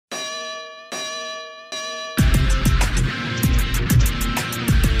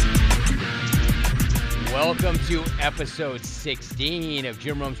Welcome to episode 16 of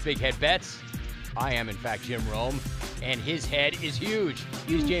Jim Rome's Big Head Bets. I am, in fact, Jim Rome, and his head is huge.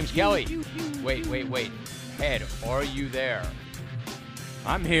 He's James Kelly. Wait. Head, are you there?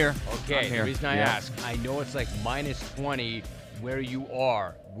 I'm here. Okay, the reason I ask, I know it's like minus 20 where you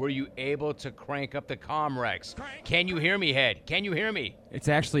are. Were you able to crank up the Comrex? Can you hear me, Head? Can you hear me? It's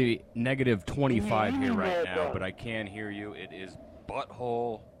actually negative 25 here right now, but I can hear you. It is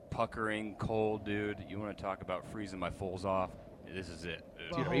butthole puckering cold, dude. You want to talk about freezing my foals off? This is it.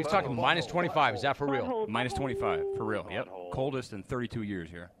 Dude, are you talking minus 25? Is that for real? Minus 25, for real. Yep. Coldest in 32 years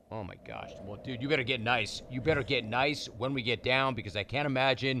here. Oh, my gosh. Well, dude, you better get nice. You better get nice when we get down, because I can't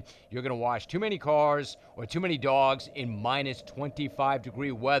imagine you're going to wash too many cars or too many dogs in minus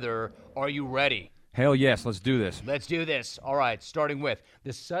 25-degree weather. Are you ready? Hell yes, let's do this. Let's do this. All right, starting with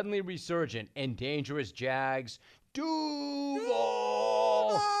the suddenly resurgent and dangerous Jags.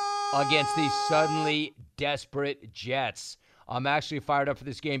 Duval against the suddenly desperate Jets. I'm actually fired up for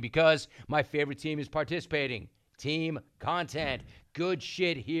this game because my favorite team is participating. Team content, good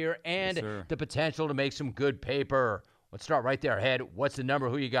shit here, and yes, the potential to make some good paper. Let's start right there, Head. What's the number?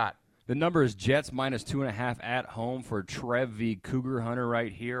 Who you got? The number is Jets minus 2.5 at home for Trev v. Cougar Hunter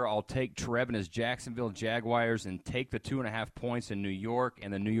right here. I'll take Trev and his Jacksonville Jaguars and take the 2.5 points in New York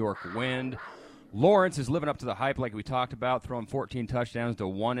and the New York Wind. Lawrence is living up to the hype like we talked about, throwing 14 touchdowns to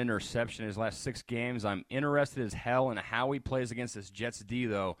 1 interception in his last 6 games. I'm interested as hell in how he plays against this Jets D,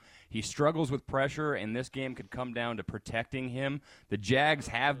 though. He struggles with pressure, and this game could come down to protecting him. The Jags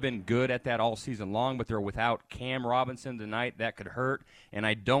have been good at that all season long, but they're without Cam Robinson tonight. That could hurt, and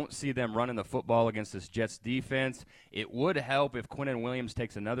I don't see them running the football against this Jets defense. It would help if Quinnen Williams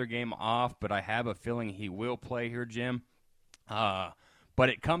takes another game off, but I have a feeling he will play here, Jim. But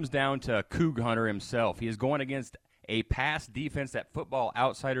it comes down to Coug Hunter himself. He is going against a pass defense that Football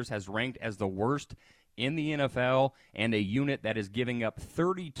Outsiders has ranked as the worst in the NFL, and a unit that is giving up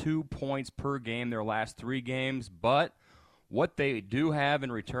 32 points per game their last 3 games. But what they do have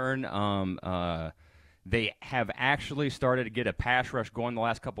in return, they have actually started to get a pass rush going the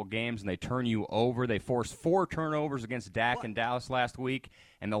last couple games, and they turn you over. They forced 4 turnovers against Dak in Dallas last week,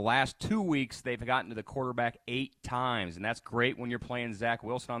 and the last 2 weeks they've gotten to the quarterback 8 times, and that's great when you're playing Zach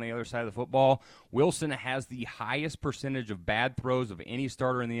Wilson on the other side of the football. Wilson has the highest percentage of bad throws of any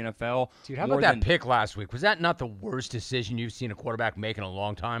starter in the NFL. Dude, how about that pick last week? Was that not the worst decision you've seen a quarterback make in a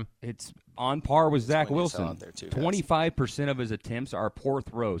long time? It's on par with Zach Wilson. Too, 25% of his attempts are poor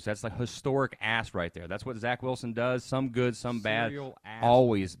throws. That's like historic ass right there. That's what Zach Wilson does. Some good, some bad.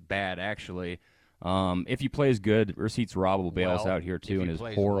 Always bad, actually. If he plays good, Receipts Rob will bail us out here, too, and is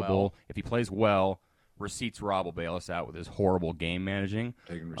horrible. If he plays well, Receipts Rob will bail us out with his horrible game managing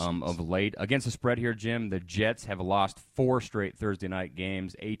of late. Against the spread here, Jim, the Jets have lost 4 straight Thursday night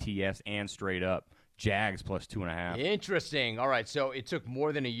games, ATS and straight up. Jags plus 2.5. Interesting. All right, so it took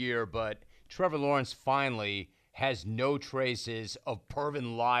more than a year, but Trevor Lawrence finally has no traces of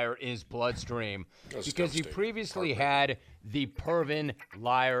Pervin Liar in his bloodstream because he previously had the Pervin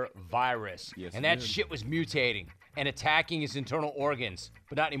Liar virus, and that shit was mutating and attacking his internal organs,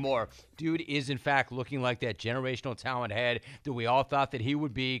 but not anymore. Dude is, in fact, looking like that generational talent head that we all thought that he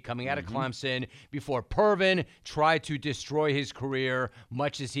would be coming out of Clemson before Pervin tried to destroy his career,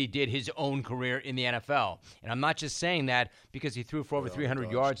 much as he did his own career in the NFL. And I'm not just saying that because he threw for over 300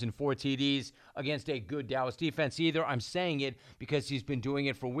 yards and 4 TDs against a good Dallas defense either. I'm saying it because he's been doing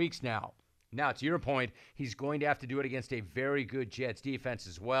it for weeks now. Now, to your point, he's going to have to do it against a very good Jets defense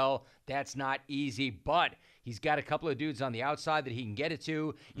as well. That's not easy, but he's got a couple of dudes on the outside that he can get it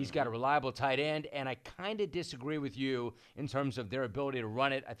to. He's got a reliable tight end, and I kind of disagree with you in terms of their ability to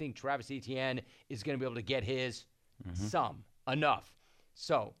run it. I think Travis Etienne is going to be able to get his enough.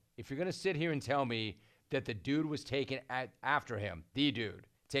 So if you're going to sit here and tell me that the dude was taken after him,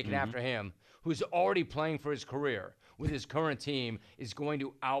 after him, who's already playing for his career with his current team, is going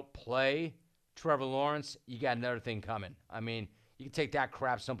to outplay Trevor Lawrence, you got another thing coming. I mean, you can take that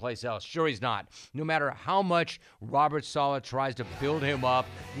crap someplace else. Sure, he's not. No matter how much Robert Saleh tries to build him up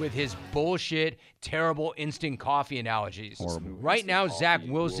with his bullshit, terrible instant coffee analogies. Horrible. Right now, Zach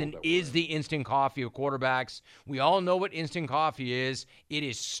Wilson is the instant coffee of quarterbacks. We all know what instant coffee is. It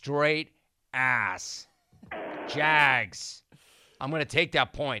is straight ass. Jags. I'm going to take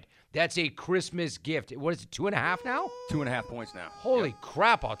that point. That's a Christmas gift. What is it, 2.5 now? 2.5 points now. Holy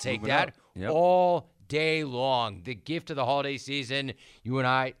crap, I'll take that all day long. The gift of the holiday season. You and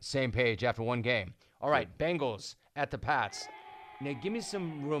I, same page after one game. All right, Bengals at the Pats. Now, give me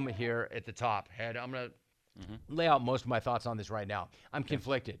some room here at the top, Head. I'm going to lay out most of my thoughts on this right now. I'm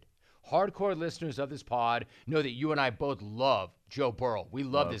conflicted. Hardcore listeners of this pod know that you and I both love Joe Burrow. We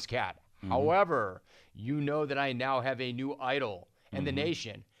love this cat. However, you know that I now have a new idol in the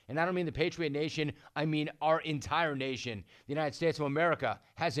nation. And I don't mean the Patriot Nation. I mean our entire nation. The United States of America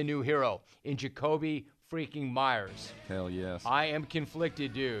has a new hero in Jacoby freaking Myers. Hell yes. I am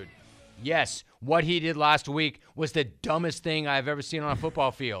conflicted, dude. Yes, what he did last week was the dumbest thing I've ever seen on a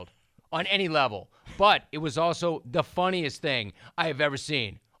football field on any level. But it was also the funniest thing I have ever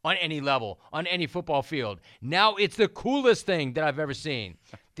seen on any level, on any football field. Now it's the coolest thing that I've ever seen.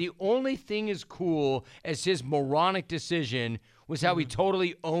 The only thing as cool as his moronic decision was how he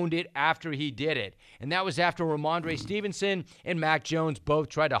totally owned it after he did it. And that was after Ramondre Stevenson and Mac Jones both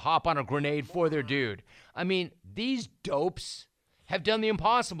tried to hop on a grenade for their dude. I mean, these dopes have done the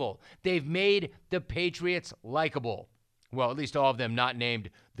impossible. They've made the Patriots likable. Well, at least all of them not named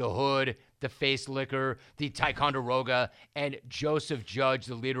the Hood, the Face Licker, the Ticonderoga, and Joseph Judge,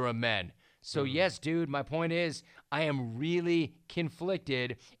 the leader of men. So yes, dude, my point is I am really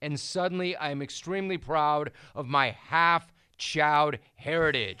conflicted, and suddenly I am extremely proud of my half-chowed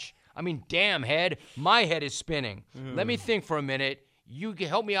heritage. I mean, damn, head, my head is spinning. Let me think for a minute. You can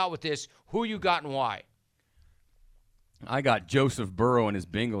help me out with this. Who you got and why? I got Joseph Burrow and his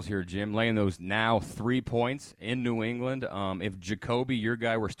Bengals here, Jim, laying those now 3 points in New England. If Jacoby, your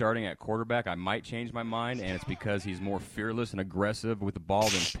guy, were starting at quarterback, I might change my mind, and it's because he's more fearless and aggressive with the ball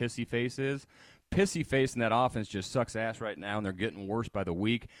than Pissy Face is. Pissy Face in that offense just sucks ass right now, and they're getting worse by the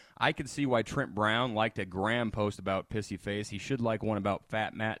week. I could see why Trent Brown liked a Graham post about Pissy Face. He should like one about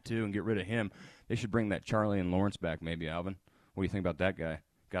Fat Matt, too, and get rid of him. They should bring that Charlie and Lawrence back maybe, Alvin. What do you think about that guy?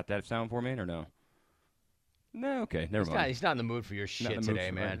 Got that sound for me or no? No, okay, never mind. He's not in the mood for your shit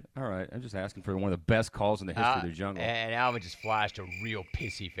today, man. All right, I'm just asking for one of the best calls in the history of the jungle. And Alvin just flashed a real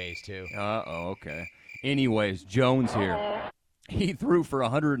pissy face, too. Okay. Anyways, Jones here. He threw for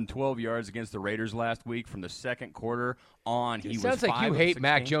 112 yards against the Raiders last week from the second quarter on. It sounds like you hate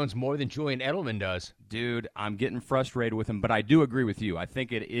Mac Jones more than Julian Edelman does. Dude, I'm getting frustrated with him, but I do agree with you. I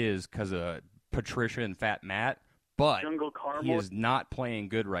think it is because of Patricia and Fat Matt. But he is not playing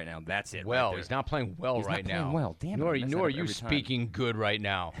good right now. That's it. Well, he's not playing well right now. Well, damn it. Nor are you speaking good right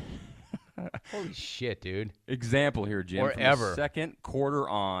now. Holy shit, dude. Example here, Jim. Or from ever. The second quarter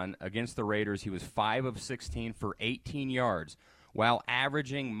on against the Raiders, he was 5 of 16 for 18 yards, while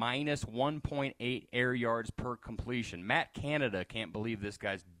averaging minus 1.8 air yards per completion. Matt Canada can't believe this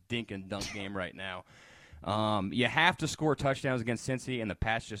guy's dink and dunk game right now. You have to score touchdowns against Cincy, and the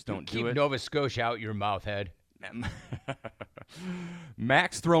Pats just don't do it. Keep Nova Scotia out your mouth, head.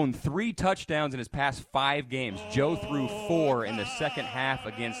 Mac's thrown 3 touchdowns in his past 5 games. Joe threw 4 in the second half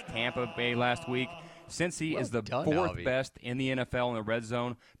against Tampa Bay last week. Cincy is the 4th best in the NFL in the red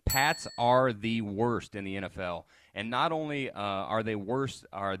zone. Pats are the worst in the NFL. And not only are the worst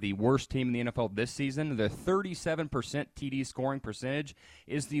team in the NFL this season, the 37% TD scoring percentage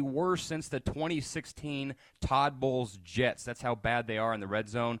is the worst since the 2016 Todd Bowles Jets. That's how bad they are in the red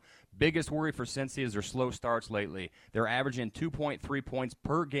zone. Biggest worry for Cincy is their slow starts lately. They're averaging 2.3 points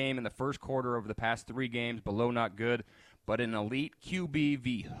per game in the first quarter of the past 3 games, below not good. But an elite QB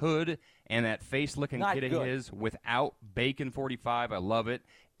v. Hood and that face-licking kid of his without Bacon 45, I love it.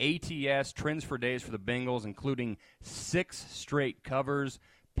 ATS, trends for days for the Bengals, including 6 straight covers.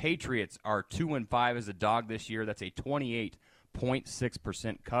 Patriots are 2-5 as a dog this year. That's a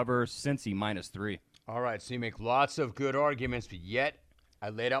 28.6% cover. Cincy -3. All right, so you make lots of good arguments, but yet I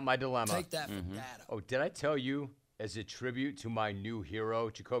laid out my dilemma. Take that from data. Oh, did I tell you, as a tribute to my new hero,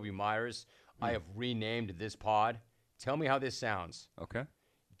 Jacoby Myers, I have renamed this pod? Tell me how this sounds. Okay.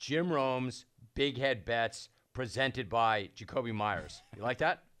 Jim Rome's Big Head Bets, presented by Jacoby Myers. You like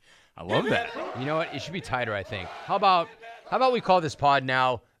that? I love that. You know what? It should be tighter, I think. How about we call this pod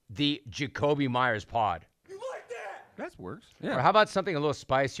now the Jacoby Myers pod? You like that? That works. Yeah. Or how about something a little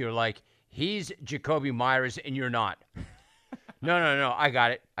spicier, like he's Jacoby Myers and you're not? No. I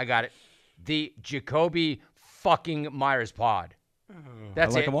got it. The Jacoby fucking Myers pod.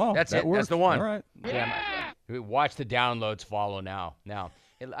 That's I like it. them all. That's that it. Works. That's the one. All right. Watch the downloads follow now.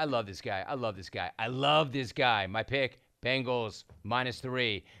 I love this guy. My pick, Bengals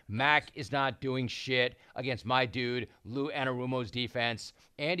 -3. Mac is not doing shit against my dude, Lou Anarumo's defense.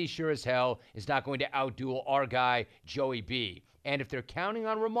 And he sure as hell is not going to outduel our guy, Joey B. And if they're counting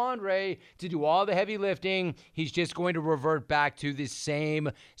on Ramondre to do all the heavy lifting, he's just going to revert back to the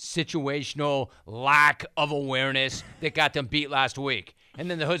same situational lack of awareness that got them beat last week. And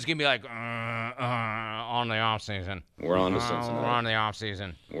then the Hood's going to be like, on the offseason. We're on to Cincinnati. We're on the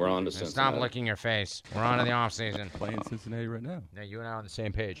offseason. We're on to Cincinnati. Stop licking your face. We're on to the offseason. Playing Cincinnati right now. Now, you and I are on the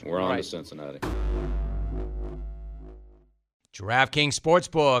same page. We're on to Cincinnati. DraftKings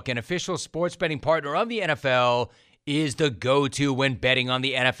Sportsbook, an official sports betting partner of the NFL, is the go-to when betting on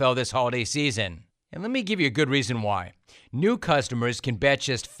the NFL this holiday season. And let me give you a good reason why. New customers can bet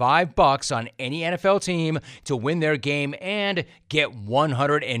just $5 on any NFL team to win their game and get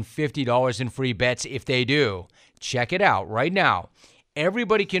 $150 in free bets if they do. Check it out right now.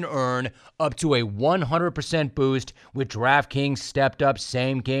 Everybody can earn up to a 100% boost with DraftKings stepped-up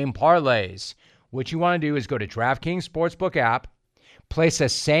same-game parlays. What you want to do is go to DraftKings Sportsbook app, place a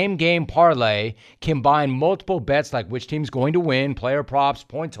same-game parlay, combine multiple bets like which team's going to win, player props,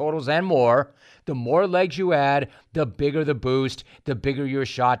 point totals, and more. The more legs you add, the bigger the boost, the bigger your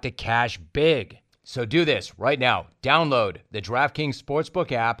shot to cash big. So do this right now. Download the DraftKings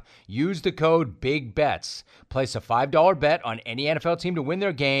Sportsbook app. Use the code BIGBETS. Place a $5 bet on any NFL team to win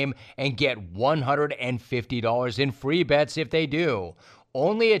their game and get $150 in free bets if they do.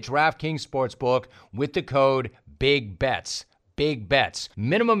 Only at DraftKings Sportsbook with the code BIGBETS. Big bets.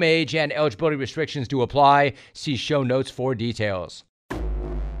 Minimum age and eligibility restrictions do apply. See show notes for details.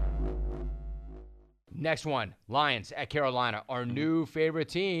 Next one, Lions at Carolina. Our new favorite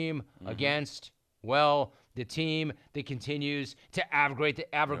team against, well, the team that continues to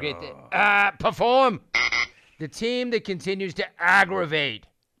perform. The team that continues to aggravate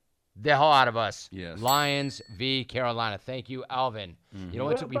the hell out of us. Yes. Lions v. Carolina. Thank you, Alvin. You know,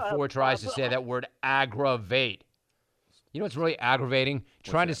 it took me 4 tries to say that word aggravate. You know what's really aggravating?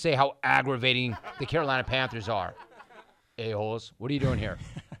 Trying to say how aggravating the Carolina Panthers are. A-holes. What are you doing here?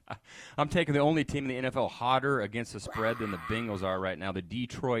 I'm taking the only team in the NFL hotter against the spread than the Bengals are right now, the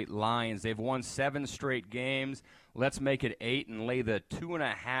Detroit Lions. They've won 7 straight games. Let's make it 8 and lay the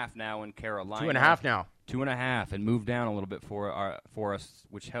 2.5 now in Carolina. 2.5 now. 2.5 and move down a little bit for us,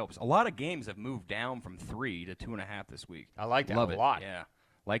 which helps. A lot of games have moved down from 3 to 2.5 this week. I like that Love a it. lot. Yeah,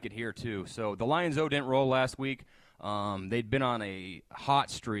 like it here too. So the Lions, though, didn't roll last week. They'd been on a hot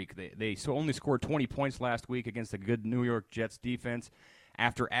streak. They only scored 20 points last week against a good New York Jets defense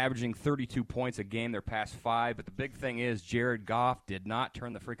after averaging 32 points a game their past 5. But the big thing is Jared Goff did not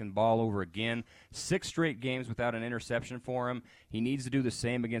turn the freaking ball over again. 6 straight games without an interception for him. He needs to do the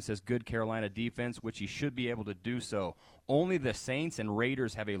same against this good Carolina defense, which he should be able to do so. Only the Saints and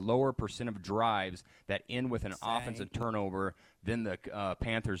Raiders have a lower percent of drives that end with an offensive turnover than the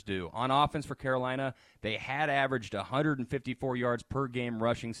Panthers do. On offense for Carolina, they had averaged 154 yards per game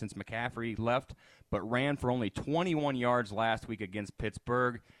rushing since McCaffrey left, but ran for only 21 yards last week against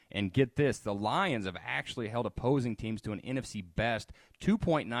Pittsburgh. And get this, the Lions have actually held opposing teams to an NFC best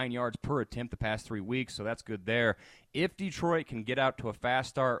 2.9 yards per attempt the past 3 weeks, so that's good there. If Detroit can get out to a fast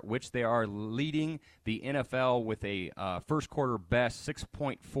start, which they are leading the NFL with a first quarter best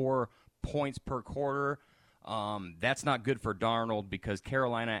 6.4 points per quarter, that's not good for Darnold because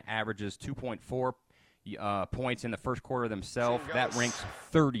Carolina averages 2.4 points in the first quarter themselves. That ranks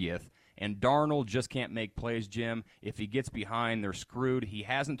 30th. And Darnold just can't make plays, Jim. If he gets behind, they're screwed. He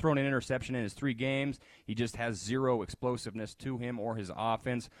hasn't thrown an interception in his 3 games. He just has 0 explosiveness to him or his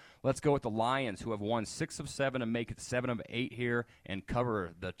offense. Let's go with the Lions, who have won 6 of 7 and make it 7 of 8 here and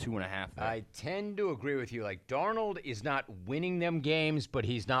cover the 2.5 there. I tend to agree with you. Like, Darnold is not winning them games, but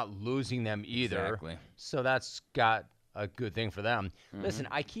he's not losing them either. Exactly. So that's got a good thing for them. Listen,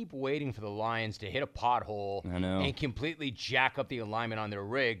 I keep waiting for the Lions to hit a pothole and completely jack up the alignment on their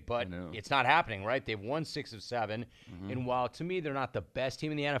rig, but it's not happening, right? They've won 6 of 7, and while to me they're not the best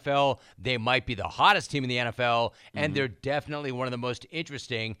team in the NFL, they might be the hottest team in the NFL, and they're definitely one of the most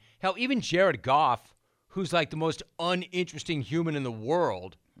interesting. Hell, even Jared Goff, who's like the most uninteresting human in the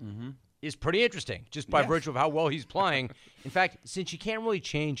world, is pretty interesting just by virtue of how well he's playing. In fact, since you can't really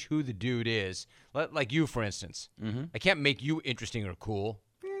change who the dude is, like you, for instance, I can't make you interesting or cool.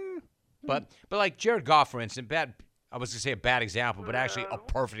 But like Jared Goff, for instance, I was going to say a bad example, but actually a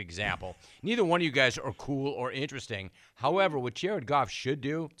perfect example. Neither one of you guys are cool or interesting. However, what Jared Goff should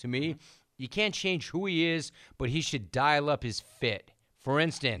do, to me, you can't change who he is, but he should dial up his fit. For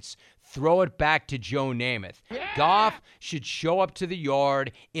instance, throw it back to Joe Namath. Goff should show up to the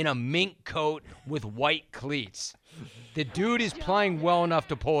yard in a mink coat with white cleats. The dude is playing well enough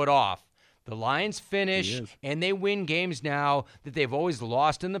to pull it off. The Lions finish, and they win games now that they've always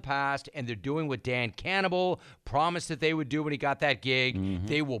lost in the past, and they're doing what Dan Cannibal promised that they would do when he got that gig.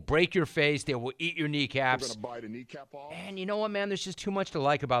 They will break your face. They will eat your kneecaps. They're going to bite a kneecap off. And you know what, man? There's just too much to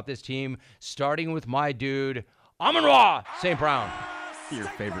like about this team, starting with my dude, Amon-Ra St. Brown. Your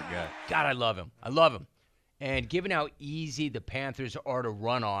favorite guy. God, I love him. I love him. And given how easy the Panthers are to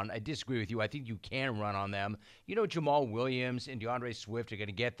run on, I disagree with you. I think you can run on them. You know, Jamal Williams and DeAndre Swift are going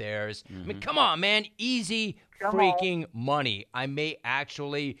to get theirs. I mean, come on, man. Easy freaking money. I may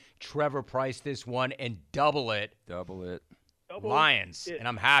actually Trevor Price this one and double it. Double it. Lions, and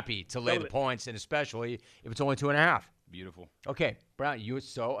I'm happy to lay the points, and especially if it's only 2.5. Beautiful. Okay, Brown. You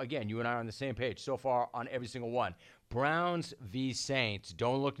and I are on the same page so far on every single one. Browns v. Saints.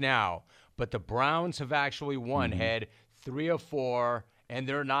 Don't look now, but the Browns have actually won. Head 3 of 4, and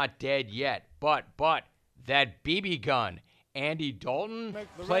they're not dead yet. But that BB gun. Andy Dalton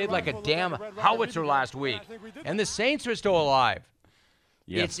played like a damn howitzer last week, and the Saints are still alive.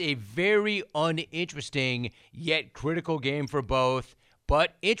 Yes. It's a very uninteresting yet critical game for both,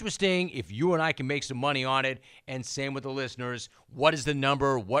 but interesting if you and I can make some money on it, and same with the listeners. What is the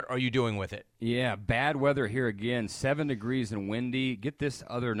number? What are you doing with it? Yeah, bad weather here again, 7 degrees and windy. Get this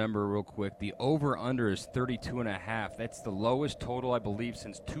other number real quick. The over-under is 32.5. That's the lowest total, I believe,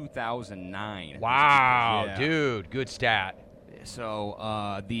 since 2009. Wow, yeah. Dude, good stat.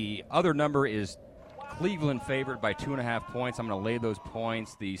 So the other number is Cleveland favored by 2.5 points. I'm going to lay those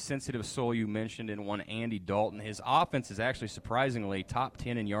points. The sensitive soul you mentioned in one, Andy Dalton. His offense is actually surprisingly top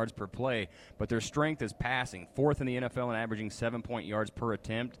 10 in yards per play, but their strength is passing. 4th in the NFL and averaging 7 yards per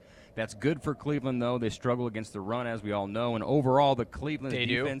attempt. That's good for Cleveland, though. They struggle against the run, as we all know. And overall, the Cleveland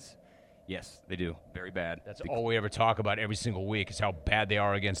defense. Yes, they do. Very bad. That's all we ever talk about every single week is how bad they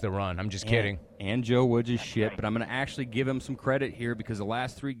are against the run. I'm just kidding. And Joe Woods is shit, but I'm going to actually give him some credit here because the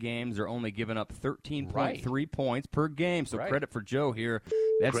last 3 games they're only giving up 13.3 points per game. So credit for Joe here.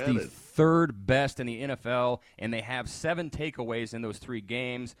 That's the 3rd best in the NFL, and they have 7 takeaways in those 3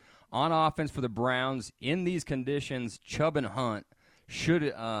 games. On offense for the Browns, in these conditions, Chubb and Hunt should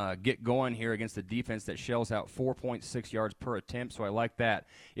get going here against the defense that shells out 4.6 yards per attempt, so I like that.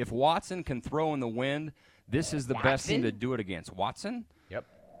 If Watson can throw in the wind, this is the best team to do it against. Watson? Yep.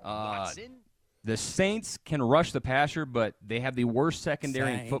 Watson? The Saints can rush the passer, but they have the worst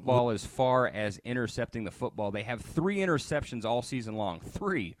secondary in football as far as intercepting the football. They have 3 interceptions all season long.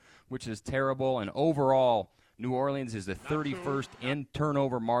 3, which is terrible, and overall New Orleans is the 31st in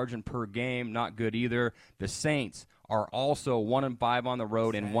turnover margin per game. Not good either. The Saints are also 1-5 on the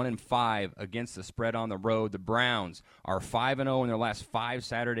road and 1-5 against the spread on the road. The Browns are 5-0 in their last 5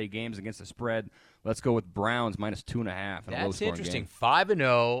 Saturday games against the spread. Let's go with Browns minus 2.5. That's interesting.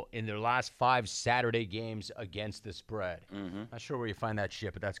 5-0 in their last 5 Saturday games against the spread. Not sure where you find that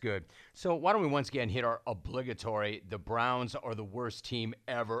shit, but that's good. So why don't we once again hit our obligatory, the Browns are the worst team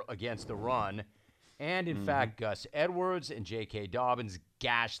ever against the run. And, in fact, Gus Edwards and J.K. Dobbins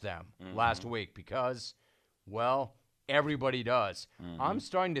gashed them last week because, well, everybody does. I'm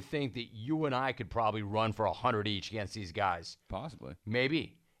starting to think that you and I could probably run for 100 each against these guys. Possibly.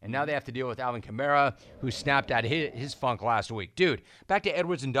 Maybe. And now they have to deal with Alvin Kamara, who snapped out his funk last week. Dude, back to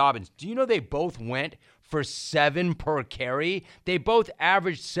Edwards and Dobbins. Do you know they both went for 7 per carry? They both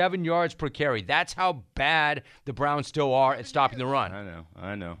averaged 7 yards per carry. That's how bad the Browns still are at stopping the run.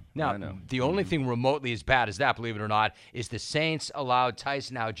 I know. Now, the only thing remotely as bad as that, believe it or not, is the Saints allowed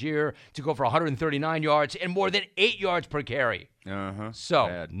Tyson Algier to go for 139 yards and more than 8 yards per carry. So,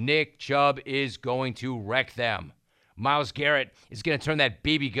 bad. Nick Chubb is going to wreck them. Myles Garrett is going to turn that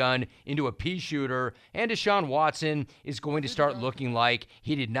BB gun into a pea shooter, and Deshaun Watson is going to start looking like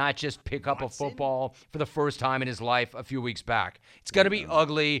he did not just pick up a football for the first time in his life a few weeks back. It's going to be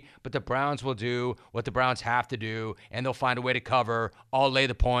ugly, but the Browns will do what the Browns have to do, and they'll find a way to cover. I'll lay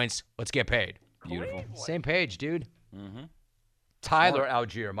the points. Let's get paid. Beautiful. Same page, dude. Tyler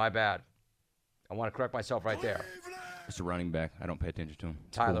Algier, my bad. I want to correct myself right there. It's a running back. I don't pay attention to him.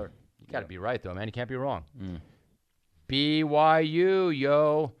 It's Tyler, cool. You got to be right, though, man. You can't be wrong. BYU,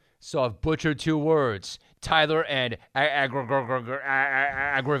 yo. So I've butchered 2 words. Tyler and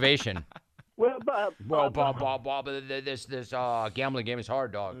aggravation. This gambling game is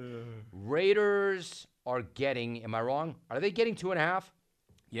hard, dog. Raiders are getting, am I wrong? Are they getting 2.5?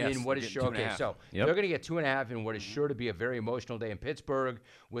 Yes. In what is sure, okay, so they're going to get 2.5 in what is sure to be a very emotional day in Pittsburgh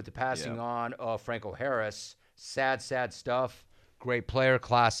with the passing on of Franco Harris. Sad stuff. Great player,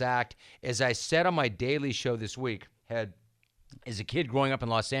 class act. As I said on my daily show this week, as a kid growing up in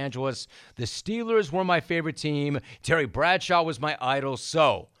Los Angeles, the Steelers were my favorite team. Terry Bradshaw was my idol.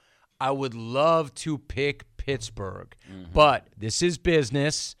 So I would love to pick Pittsburgh. But this is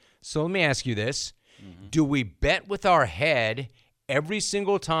business. So let me ask you this. Do we bet with our head every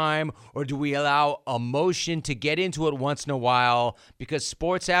single time, or do we allow emotion to get into it once in a while? Because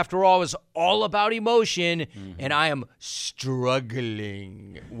sports, after all, is all about emotion, and I am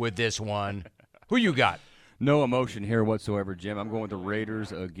struggling with this one. Who you got? No emotion here whatsoever, Jim. I'm going with the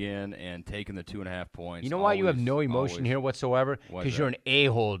Raiders again and taking the 2.5 points. You know why you have no emotion here whatsoever? Because you're an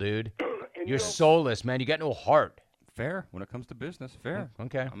a-hole, dude. You're soulless, man. You got no heart. Fair when it comes to business. Fair.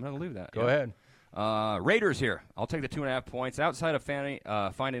 Okay. I'm going to leave that. Go ahead. Raiders here. I'll take the 2.5 points. Outside of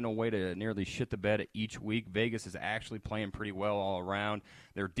finding a way to nearly shit the bed each week, Vegas is actually playing pretty well all around.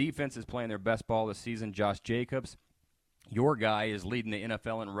 Their defense is playing their best ball this season. Josh Jacobs, your guy, is leading the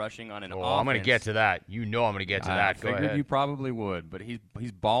NFL in rushing on an offense. I'm going to get to that. You know I'm going to get to that. I figured you probably would, but he's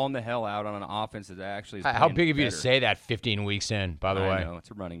balling the hell out on an offense that actually is How big of you better. to say that 15 weeks in, by the way? I know.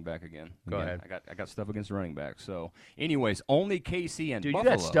 It's a running back again. Go ahead. I got stuff against running back. So, anyways, only KC and Dude,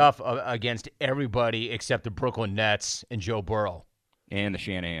 Buffalo. you got stuff against everybody except the Brooklyn Nets and Joe Burrow. And the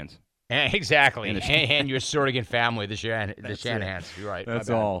Shanahans. Exactly. And your Surrogate family, the Shanahans. You're right. That's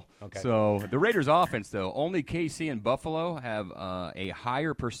all. Okay. So the Raiders' offense, though, only KC and Buffalo have a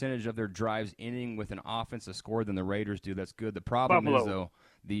higher percentage of their drives ending with an offensive score than the Raiders do. That's good. The problem is, though,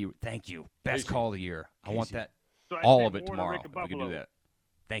 thank you. Best call of the year. I want that, all of it tomorrow, if we can do that.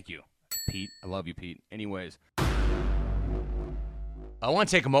 Thank you, Pete. I love you, Pete. Anyways. I want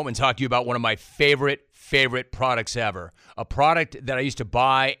to take a moment and talk to you about one of my favorite products ever. A product that I used to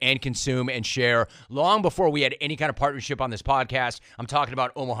buy and consume and share long before we had any kind of partnership on this podcast. I'm talking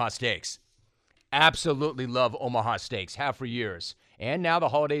about Omaha Steaks. Absolutely love Omaha Steaks. Have for years. And now the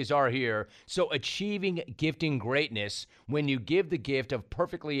holidays are here. So achieving gifting greatness when you give the gift of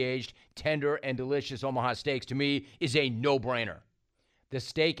perfectly aged, tender, and delicious Omaha Steaks, to me, is a no-brainer. The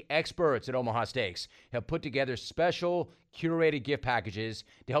steak experts at Omaha Steaks have put together special curated gift packages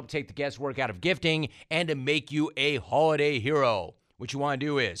to help take the guesswork out of gifting and to make you a holiday hero. What you want to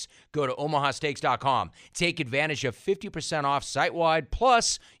do is go to omahasteaks.com, take advantage of 50% off site-wide,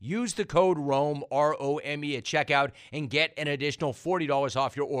 plus use the code ROME, R-O-M-E, at checkout and get an additional $40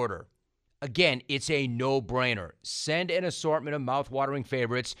 off your order. Again, it's a no-brainer. Send an assortment of mouth-watering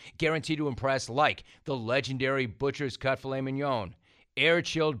favorites guaranteed to impress, like the legendary Butcher's Cut Filet Mignon,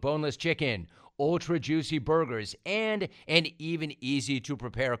 air-chilled boneless chicken, ultra-juicy burgers, and an even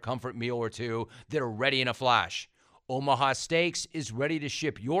easy-to-prepare comfort meal or two that are ready in a flash. Omaha Steaks is ready to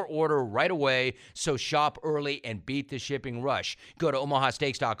ship your order right away, so shop early and beat the shipping rush. Go to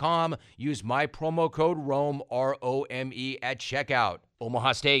omahasteaks.com, use my promo code ROME, R-O-M-E, at checkout.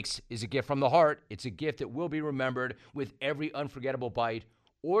 Omaha Steaks is a gift from the heart. It's a gift that will be remembered with every unforgettable bite.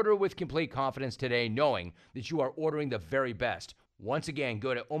 Order with complete confidence today, knowing that you are ordering the very best. Once again,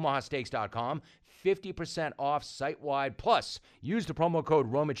 go to omahasteaks.com, 50% off site-wide, plus use the promo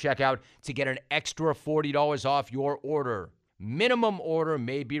code ROME at checkout to get an extra $40 off your order. Minimum order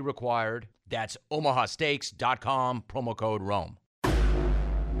may be required. That's omahasteaks.com, promo code ROME.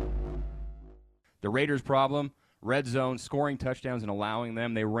 The Raiders' problem, red zone, scoring touchdowns and allowing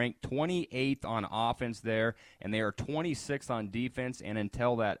them. They rank 28th on offense there, and they are 26th on defense. And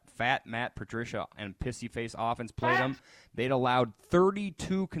until that fat Matt Patricia and pissy-face offense played them, they'd allowed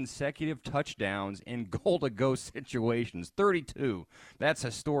 32 consecutive touchdowns in goal-to-go situations. 32. That's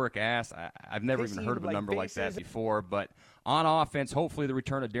historic ass. I've never even heard of a number like that before. But on offense, hopefully the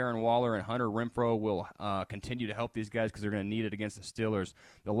return of Darren Waller and Hunter Renfrow will continue to help these guys because they're going to need it against the Steelers.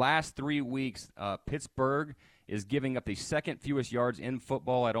 The last 3 weeks, Pittsburgh is giving up the second fewest yards in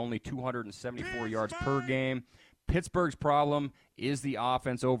football at only 274 yards per game. Pittsburgh's problem is the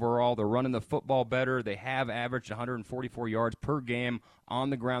offense overall. They're running the football better. They have averaged 144 yards per game on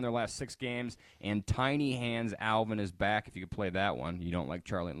the ground their last 6 games. And Tiny Hands Alvin is back. If you could play that one. You don't like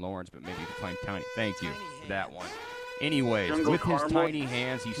Charlie and Lawrence, but maybe you could find Tiny. Thank you. That one. Anyways, with his tiny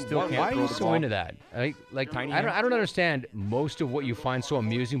hands, he still can't throw the ball. Why are you so into that? I don't understand most of what you find so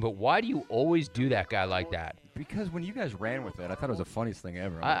amusing, but why do you always do that guy like that? Because when you guys ran with it, I thought it was the funniest thing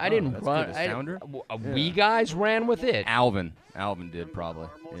ever. I didn't run. We guys ran with it. Alvin did probably.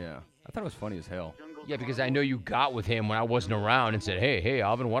 Yeah, I thought it was funny as hell. Yeah, because I know you got with him when I wasn't around and said, hey,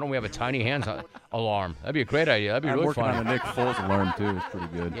 Alvin, why don't we have a tiny hands alarm? That'd be a great idea. That'd be really fun. I'm working on a Nick Foles alarm, too. It's pretty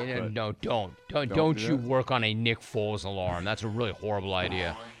good. Yeah, no, don't you work on a Nick Foles alarm. That's a really horrible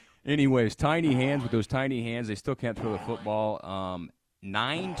idea. Anyways, tiny hands. With those tiny hands, they still can't throw the football.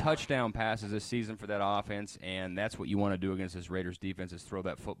 9 touchdown passes this season for that offense, and that's what you want to do against this Raiders defense is throw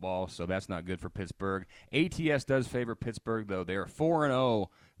that football, so that's not good for Pittsburgh. ATS does favor Pittsburgh, though. They are 4-0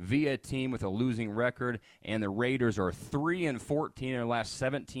 via a team with a losing record, and the Raiders are 3-14 in their last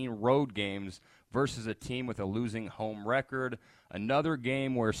 17 road games versus a team with a losing home record. Another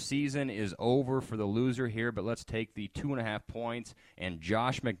game where season is over for the loser here, but let's take the 2.5 points and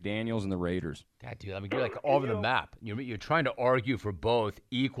Josh McDaniels and the Raiders. God, dude, I mean, you're like all over the map. You're trying to argue for both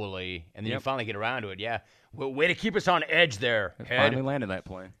equally, and then you finally get around to it. Yeah, well, way to keep us on edge there, Head. Finally landed that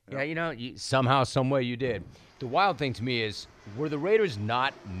plane. Yeah, somehow, some way you did. The wild thing to me is, were the Raiders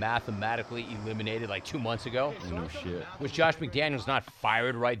not mathematically eliminated like 2 months ago? No shit. Was Josh McDaniels not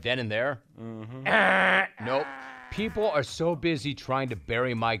fired right then and there? Mm-hmm. Nope. People are so busy trying to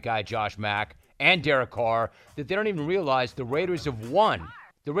bury my guy Josh Mack and Derek Carr that they don't even realize the Raiders have won.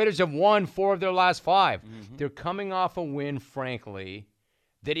 The Raiders have won 4 of their last 5. They're coming off a win, frankly,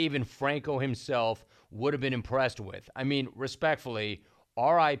 that even Franco himself would have been impressed with. I mean, respectfully,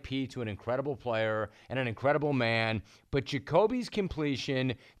 RIP to an incredible player and an incredible man, but Jacoby's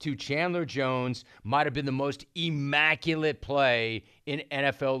completion to Chandler Jones might have been the most immaculate play in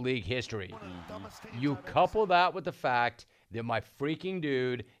NFL league history. You couple that with the fact that my freaking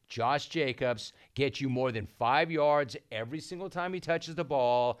dude, Josh Jacobs, gets you more than 5 yards every single time he touches the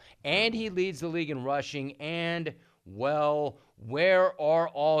ball, and he leads the league in rushing, and, well, where are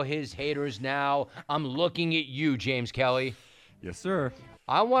all his haters now? I'm looking at you, James Kelly. Yes, sir.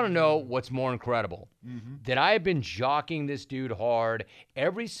 I want to know what's more incredible. That I have been jockeying this dude hard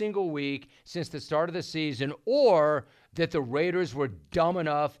every single week since the start of the season, or that the Raiders were dumb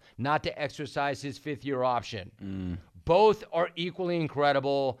enough not to exercise his 5th-year option. Both are equally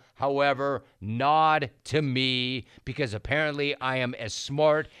incredible. However, nod to me because apparently I am as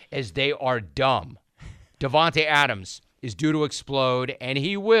smart as they are dumb. Devontae Adams is due to explode, and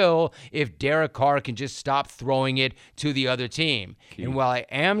he will if Derek Carr can just stop throwing it to the other team. And while I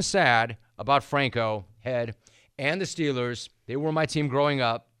am sad about Franco, Head, and the Steelers, they were my team growing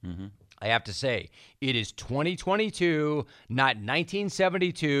up, I have to say, it is 2022, not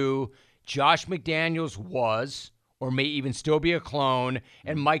 1972. Josh McDaniels was, or may even still be, a clone,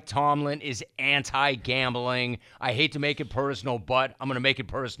 and Mike Tomlin is anti-gambling. I hate to make it personal, but I'm going to make it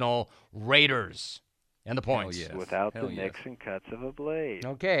personal. Raiders. And the points. Yes. Without the nicks and cuts of a blade.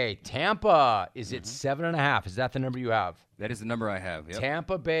 Okay, Tampa is at 7.5. Is that the number you have? That is the number I have. Yep.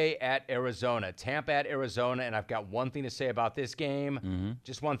 Tampa Bay at Arizona. Tampa at Arizona, and I've got one thing to say about this game.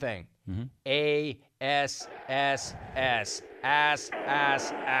 Just one thing. A-S-S-S. Ass.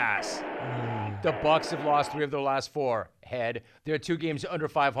 The Bucs have lost 3 of their last 4. Head. They're 2 games under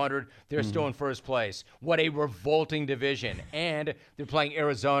 500. They're still in first place. What a revolting division. And they're playing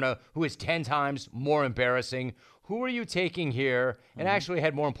Arizona, who is 10 times more embarrassing. Who are you taking here? And actually,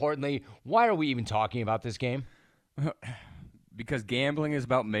 Head, more importantly, why are we even talking about this game? Because gambling is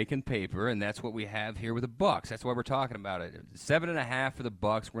about making paper, and that's what we have here with the Bucs. That's why we're talking about it. 7.5 for the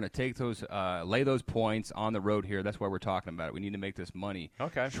Bucs. We're going to take those, lay those points on the road here. That's why we're talking about it. We need to make this money.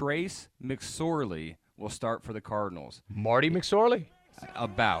 Okay. Trace McSorley will start for the Cardinals. Marty McSorley?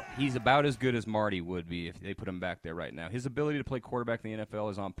 He's about as good as Marty would be if they put him back there right now. His ability to play quarterback in the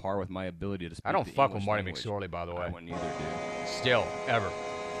NFL is on par with my ability to speak I don't the fuck English with Marty language. McSorley, by the way. I wouldn't either, dude. Still, ever.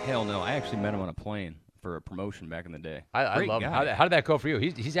 Hell no. I actually met him on a plane for a promotion back in the day. I Great love him. guy. How did that go for you?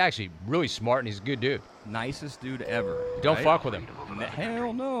 He's actually really smart, and he's a good dude. Nicest dude ever. Don't right? fuck with him.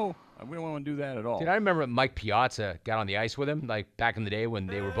 Hell no. We don't want to do that at all. Dude, I remember Mike Piazza got on the ice with him, like back in the day when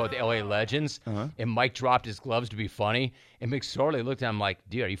they were both LA legends, and Mike dropped his gloves to be funny, and McSorley looked at him like,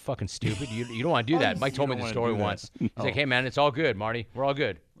 dude, are you fucking stupid? You don't want to do that. Mike told me the story once. He's like, hey, man, it's all good, Marty. We're all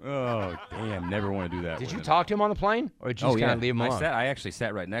good. Oh, damn. Never want to do that. Did with you him. talk to him on the plane, or did you just kind of leave him alone? I actually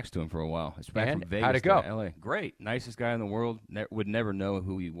sat right next to him for a while. It's back And from Vegas how'd it go? to LA. Great. Nicest guy in the world. Would never know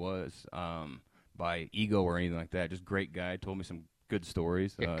who he was by ego or anything like that. Just great guy. Told me some good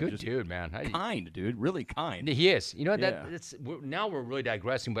stories. Yeah, good just dude, man. Kind, dude. Really kind. He is. You know, Yeah. now we're really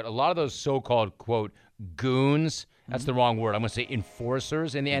digressing, but a lot of those so-called, quote, goons, that's the wrong word. I'm going to say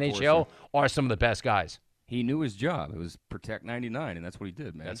enforcers in the NHL are some of the best guys. He knew his job. It was protect 99, and that's what he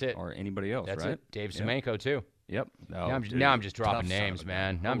did, man. That's it. Or anybody else, That's right? it. Dave Semenko, too. Yep. Now Oh, I'm, dude, now I'm just dropping tough son names, of a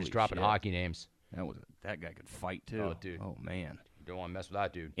man. gun. Now I'm just Holy dropping shit. hockey names. That guy could fight, too. Oh, dude. Oh, man. You don't want to mess with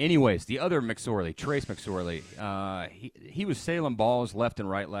that dude. Anyways, the other McSorley, Trace McSorley, he was sailing balls left and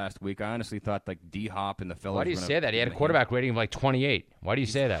right last week. I honestly thought like D-Hop and the fellas. Why do you were say gonna that? He had a give him quarterback rating of like 28. Why do you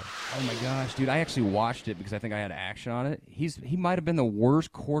say that? Oh my gosh, dude! I actually watched it because I think I had action on it. He might have been the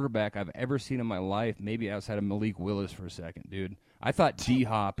worst quarterback I've ever seen in my life, maybe outside of Malik Willis for a second, dude. I thought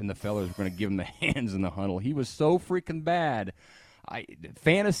D-Hop and the fellas were going to give him the hands in the huddle. He was so freaking bad.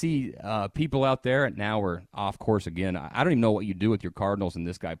 Fantasy people out there, now we're off course again. I don't even know what you do with your Cardinals and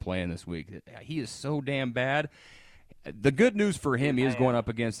this guy playing this week. He is so damn bad. The good news for him, he is going up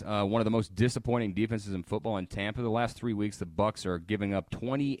against one of the most disappointing defenses in football in Tampa. The last 3 weeks, the Bucs are giving up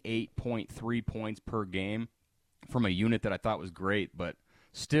 28.3 points per game from a unit that I thought was great, but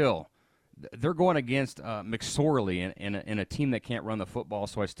still, they're going against McSorley in a team that can't run the football,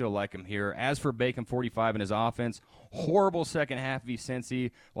 so I still like him here. As for Bacon 45 and his offense, horrible second half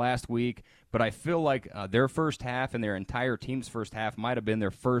Vicenzi last week, but I feel like their first half and their entire team's first half might have been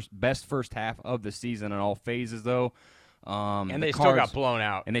their best first half of the season in all phases, though. And they still got blown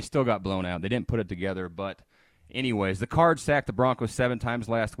out. And they still got blown out. They didn't put it together, but Anyways, the Cards sacked the Broncos 7 times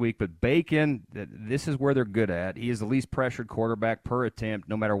last week, but Bacon, this is where they're good at. He is the least pressured quarterback per attempt,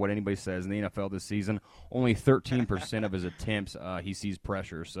 no matter what anybody says in the NFL this season. Only 13% of his attempts he sees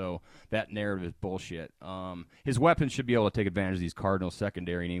pressure, so that narrative is bullshit. His weapons should be able to take advantage of these Cardinals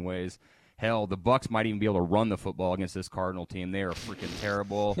secondary anyways. Hell, the Bucs might even be able to run the football against this Cardinal team. They are freaking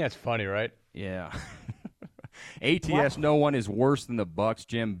terrible. Yeah, it's funny, right? Yeah. ATS, no one is worse than the Bucs,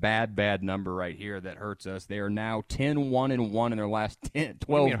 Jim. Bad number right here that hurts us. They are now 10-1-1 in their last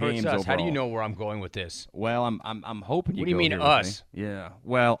 12 games overall. How do you know where I'm going with this? Well, I'm hoping you. What do you mean here us? With me. Yeah.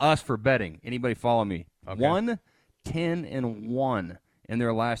 Well, us for betting. Anybody follow me? Okay. 1-10-1 in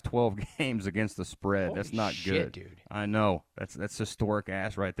their last 12 games against the spread. Holy That's not shit, good, dude. I know. That's historic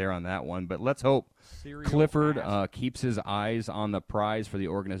ass right there on that one. But let's hope Clifford keeps his eyes on the prize for the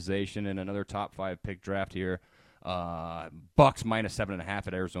organization in another top 5 pick draft here. Bucks minus 7.5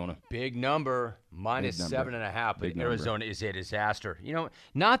 at Arizona. Big number, minus 7.5. But Arizona is a disaster. You know,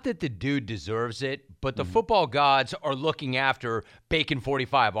 not that the dude deserves it, but the football gods are looking after Bacon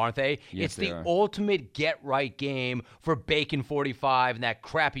 45, aren't they? Yes, it's they the are. ultimate get-right game for Bacon 45 and that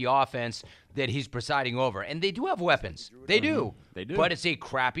crappy offense that he's presiding over. And they do have weapons. They do. They do. But it's a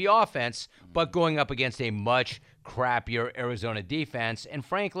crappy offense, but going up against a much crappier Arizona defense, and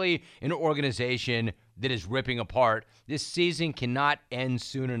frankly, an organization that is ripping apart. This season cannot end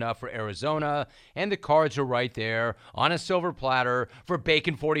soon enough for Arizona, and the cards are right there on a silver platter for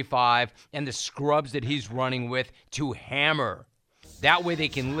Bacon 45 and the scrubs that he's running with to hammer. That way they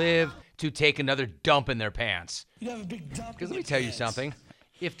can live to take another dump in their pants. Because let me tell you something.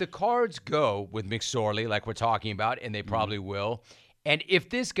 If the Cards go with McSorley, like we're talking about, and they probably will, and if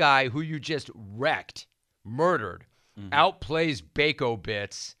this guy who you just wrecked, murdered, outplays Bako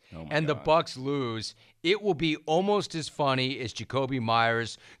Bits, and the Bucks lose, it will be almost as funny as Jacoby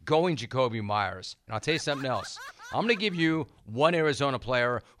Myers going Jacoby Myers. And I'll tell you something else. I'm going to give you one Arizona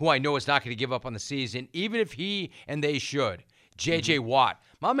player who I know is not going to give up on the season, even if he and they should. J.J. Watt.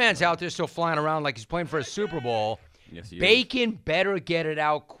 My man's out there still flying around like he's playing for a Super Bowl. Yes, he is. Bacon better get it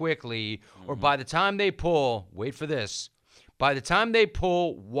out quickly, or by the time they pull, wait for this, by the time they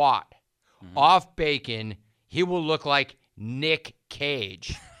pull Watt off Bacon, he will look like Nick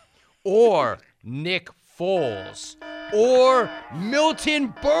Cage or Nick Foles or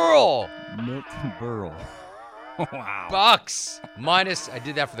Milton Berle. Milton Berle. Wow. Bucks minus, I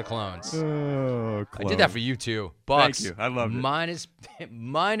did that for the clones. Oh, I did that for you too. Bucks. Thank you. I loved it. minus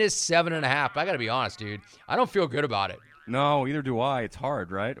 7.5. I got to be honest, dude. I don't feel good about it. No, either do I. It's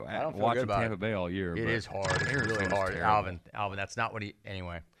hard, right? I don't feel Watching good about Tampa it. Bay all year. It but is hard. It's really Arizona's hard. terrible. Alvin, that's not what he,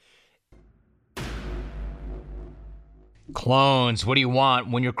 anyway. Clones, what do you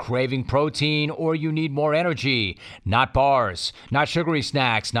want when you're craving protein or you need more energy? Not bars, not sugary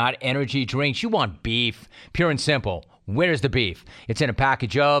snacks, not energy drinks. You want beef, pure and simple. Where's the beef? It's in a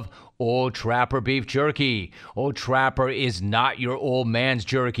package of Old Trapper beef jerky. Old Trapper is not your old man's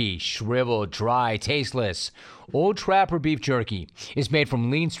jerky, shriveled, dry, tasteless. Old Trapper beef jerky is made from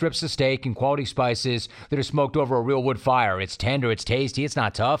lean strips of steak and quality spices that are smoked over a real wood fire. It's tender, it's tasty, it's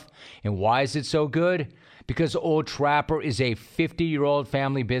not tough. And why is it so good? Because Old Trapper is a 50-year-old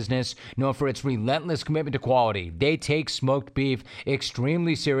family business known for its relentless commitment to quality. They take smoked beef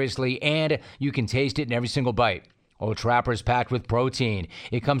extremely seriously, and you can taste it in every single bite. Old Trapper is packed with protein.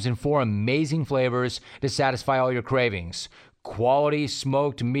 It comes in 4 amazing flavors to satisfy all your cravings. Quality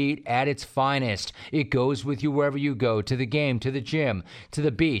smoked meat at its finest. It goes with you wherever you go, to the game, to the gym, to the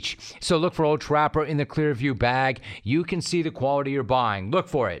beach. So look for Old Trapper in the Clearview bag. You can see the quality you're buying. Look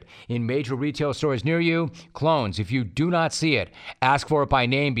for it in major retail stores near you. Clones, if you do not see it, ask for it by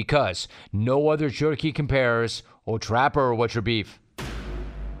name because no other jerky compares. Old Trapper, what's your beef?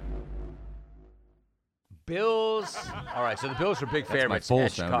 Bills. All right, so the Bills are big favorites full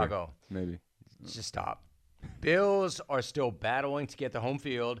at sounder. Chicago. Maybe. Just stop. Bills are still battling to get the home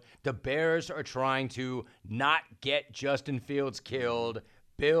field. The Bears are trying to not get Justin Fields killed.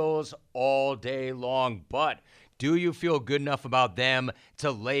 Bills all day long. But do you feel good enough about them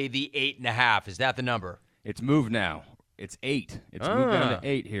to lay the 8.5? Is that the number? It's moved now. It's 8. It's moved down to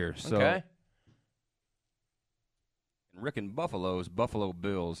 8 here. So Okay. Rick and Buffalo's Buffalo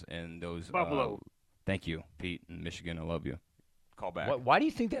Bills and those Buffalo. Thank you, Pete in Michigan. I love you. Call back. Why do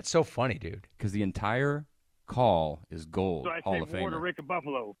you think that's so funny, dude? Because the entire call is gold. So I Hall say of Ward or Famer. Rick and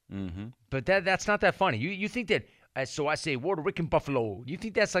Buffalo. Mm-hmm. But that's not that funny. You think that, so I say, Ward, Rick, and Buffalo. You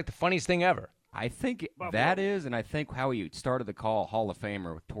think that's like the funniest thing ever? I think Buffalo. that is, and I think how he started the call, Hall of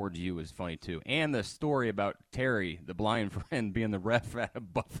Famer, towards you is funny too. And the story about Terry, the blind friend, being the ref at a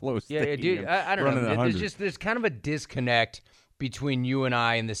Buffalo Yeah, Stadium. dude. I don't running know. the 100. There's kind of a disconnect between you and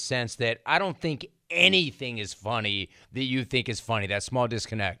I in the sense that I don't think anything is funny that you think is funny. That small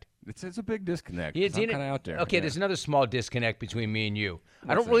disconnect. It's a big disconnect. Yeah, I'm kind of out there. Okay, yeah. There's another small disconnect between me and you.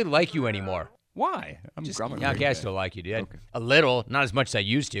 I don't really like you anymore. Why? Okay, I still like you, dude. Okay. A little, not as much as I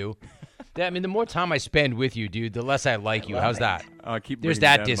used to. I mean, the more time I spend with you, dude, the less I like you. How's that? There's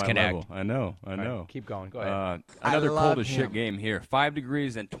that disconnect. I know. Right, keep going. Go ahead. Another cold as shit game here. 5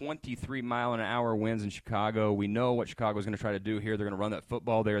 degrees and 23-mile-an-hour winds in Chicago. We know what Chicago's going to try to do here. They're going to run that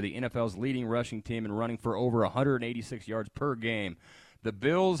football. They're the NFL's leading rushing team and running for over 186 yards per game. The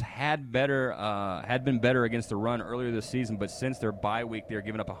Bills had been better against the run earlier this season, but since their bye week, they're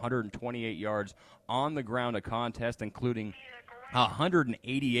giving up 128 yards on the ground a contest, including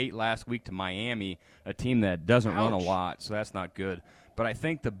 188 last week to Miami, a team that doesn't run a lot, so that's not good. But I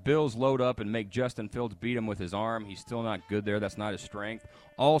think the Bills load up and make Justin Fields beat him with his arm. He's still not good there. That's not his strength.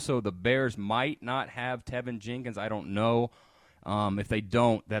 Also, the Bears might not have Tevin Jenkins. I don't know. If they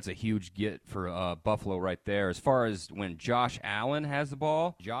don't, that's a huge get for Buffalo right there. As far as when Josh Allen has the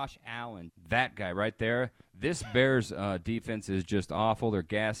ball, that guy right there, this Bears defense is just awful. They're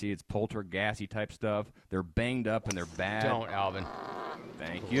gassy. It's poltergassy type stuff. They're banged up and they're bad. Don't, Alvin.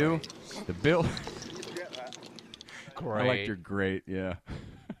 Thank you. The Bills. Great. I like your great, yeah.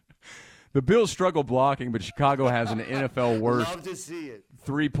 The Bills struggle blocking, but Chicago has an NFL worst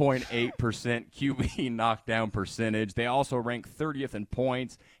 3.8% QB knockdown percentage. They also rank 30th in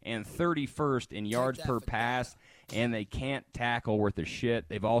points and 31st in yards per pass, and they can't tackle worth a shit.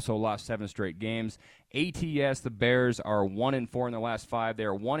 They've also lost 7 straight games. ATS, the Bears are 1-4 in their last 5. They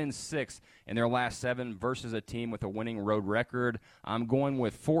are 1-6 in their last 7 versus a team with a winning road record. I'm going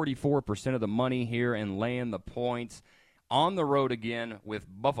with 44% of the money here and laying the points. On the road again with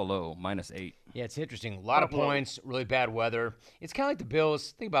Buffalo, -8. Yeah, it's interesting. A lot of points, really bad weather. It's kind of like the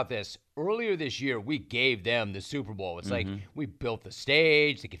Bills. Think about this. Earlier this year, we gave them the Super Bowl. It's like we built the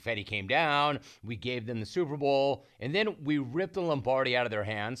stage, the confetti came down, we gave them the Super Bowl, and then we ripped the Lombardi out of their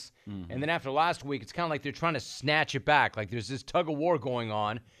hands. And then after last week, it's kind of like they're trying to snatch it back. Like there's this tug of war going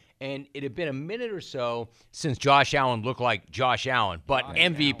on. And it had been a minute or so since Josh Allen looked like Josh Allen. But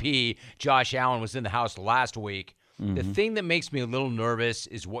MVP Josh Allen was in the house last week. The thing that makes me a little nervous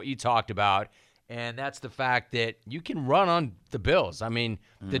is what you talked about, and that's the fact that you can run on the Bills. I mean,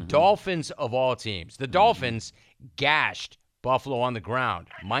 the Dolphins of all teams. The Dolphins gashed Buffalo on the ground.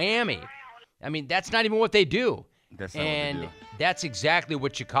 Miami. I mean, that's not even what they do. That's not what they do. That's exactly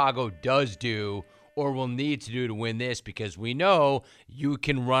what Chicago does do or will need to do to win this, because we know you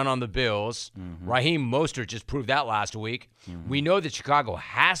can run on the Bills. Raheem Mostert just proved that last week. We know that Chicago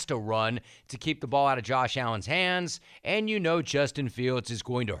has to run to keep the ball out of Josh Allen's hands, and you know Justin Fields is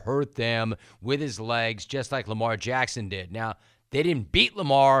going to hurt them with his legs just like Lamar Jackson did. Now, they didn't beat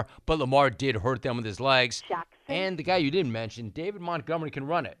Lamar, but Lamar did hurt them with his legs. And the guy you didn't mention, David Montgomery, can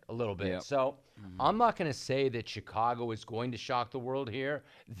run it a little bit. Yep. So I'm not going to say that Chicago is going to shock the world here.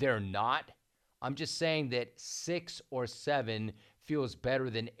 They're not. I'm just saying that 6 or 7 feels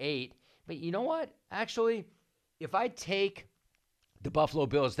better than 8. But you know what? Actually, if I take the Buffalo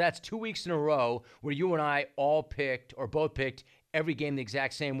Bills, that's 2 weeks in a row where you and I all picked or both picked every game the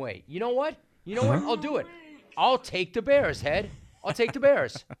exact same way. You know what? I'll do it. I'll take the Bears, Head. I'll take the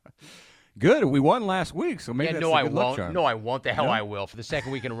Bears. Good. We won last week, so maybe that's a good luck charm. No, I won't. The hell I will. For the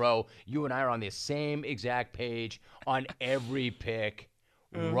second week in a row, you and I are on the same exact page on every pick.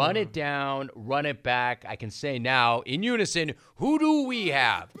 Run it down, run it back. I can say now, in unison, who do we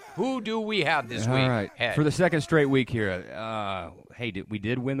have? Who do we have this week? All right. Head. For the second straight week here, we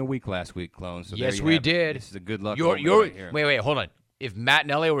did win the week last week, Clone. So yes, we did. This is a good luck. Right here. Wait, hold on. If Matt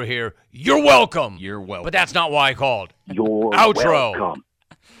and Ellie were here, you're welcome. You're welcome. But that's not why I called. You're Outro. welcome.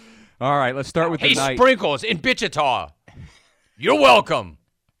 All right, let's start with the night. Hey, Sprinkles in Wichita. You're welcome.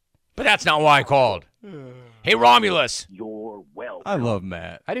 But that's not why I called. Hey, Romulus. You're welcome. I love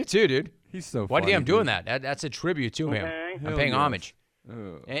Matt. I do too, dude. He's so Why do you think funny. I'm doing that? That's a tribute to him. I'm paying homage.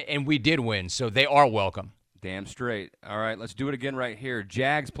 Oh. And we did win, so they are welcome. Damn straight. All right, let's do it again right here.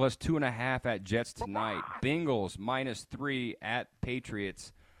 Jags plus 2.5 at Jets tonight. Bengals -3 at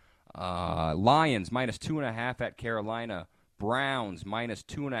Patriots. Lions -2.5 at Carolina. Browns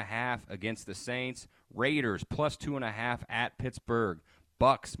 -2.5 against the Saints. Raiders +2.5 at Pittsburgh.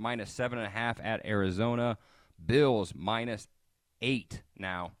 Bucks -7.5 at Arizona. Bills -8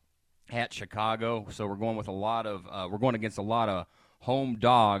 now at Chicago. So we're going with we're going against a lot of home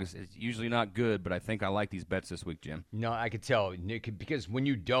dogs. It's usually not good, but I think I like these bets this week, Jim. No, I could tell, Nick, because when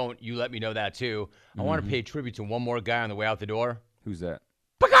you don't, you let me know that too. I want to pay tribute to one more guy on the way out the door. Who's that?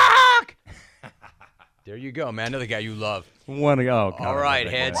 Peacock! There you go, man. Another guy you love. All right,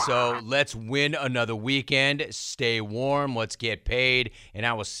 Head. So let's win another weekend. Stay warm. Let's get paid. And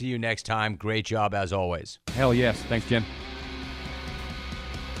I will see you next time. Great job as always. Hell yes. Thanks, Jim.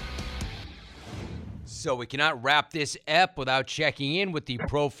 So we cannot wrap this ep without checking in with the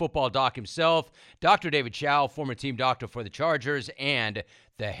Pro Football Doc himself, Dr. David Chow, former team doctor for the Chargers, and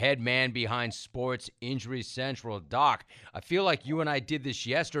the head man behind Sports Injury Central. Doc, I feel like you and I did this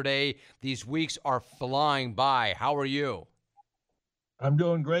yesterday. These weeks are flying by. How are you? I'm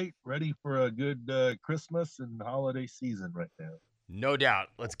doing great. Ready for a good Christmas and holiday season right now. No doubt.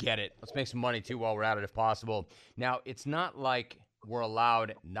 Let's get it. Let's make some money, too, while we're at it if possible. Now, it's not like we're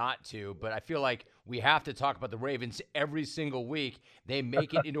allowed not to, but I feel like we have to talk about the Ravens every single week. They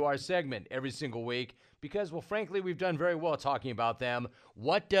make it into our segment every single week because, well, frankly, we've done very well talking about them.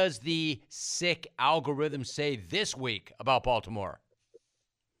 What does the sick algorithm say this week about Baltimore?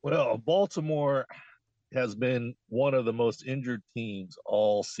 Well, Baltimore has been one of the most injured teams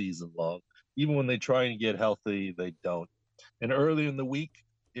all season long. Even when they try and get healthy, they don't. And early in the week,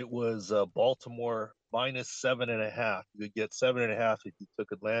 it was Baltimore minus 7.5. You could get 7.5 if you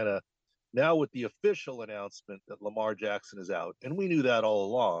took Atlanta. Now, with the official announcement that Lamar Jackson is out, and we knew that all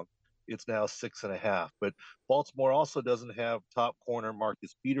along, it's now 6.5. But Baltimore also doesn't have top corner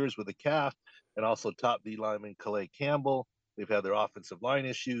Marcus Peters with a calf, and also top D lineman Calais Campbell. They've had their offensive line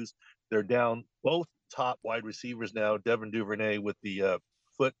issues. They're down both top wide receivers now. Devin Duvernay with the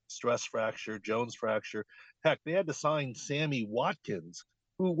foot stress fracture, Jones fracture. Heck, they had to sign Sammy Watkins,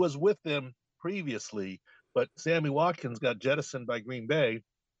 who was with them previously, but Sammy Watkins got jettisoned by Green Bay,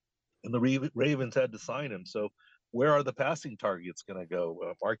 and the Ravens had to sign him. So where are the passing targets going to go?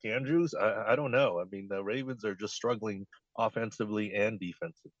 Mark Andrews? I don't know. I mean, the Ravens are just struggling offensively and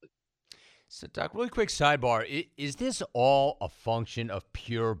defensively. So, Doc, really quick sidebar. Is this all a function of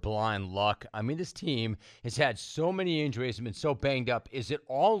pure blind luck? I mean, this team has had so many injuries and been so banged up. Is it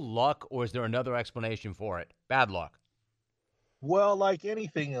all luck, or is there another explanation for it? Bad luck. Well, like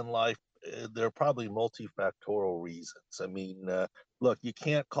anything in life, there are probably multifactorial reasons. I mean, look, you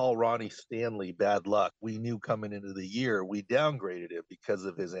can't call Ronnie Stanley bad luck. We knew coming into the year we downgraded him because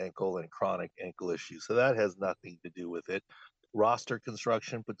of his ankle and chronic ankle issues. So that has nothing to do with it. Roster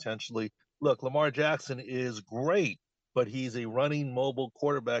construction potentially. Look, Lamar Jackson is great, but he's a running mobile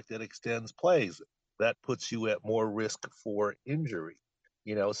quarterback that extends plays. That puts you at more risk for injury.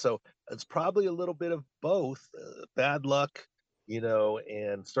 So it's probably a little bit of both bad luck,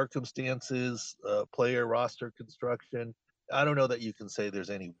 and circumstances, player roster construction. I don't know that you can say there's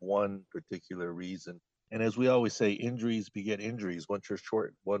any one particular reason. And as we always say, injuries beget injuries. Once you're short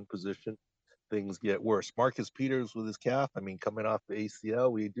in one position, things get worse. Marcus Peters with his calf, I mean, coming off the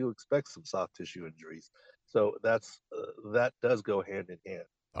ACL, we do expect some soft tissue injuries. So that does go hand in hand.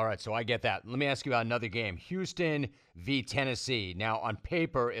 All right, so I get that. Let me ask you about another game. Houston v. Tennessee. Now, on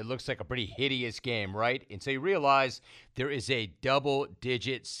paper, it looks like a pretty hideous game, right? Until you realize there is a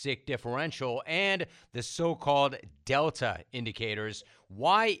double-digit sick differential and the so-called delta indicators.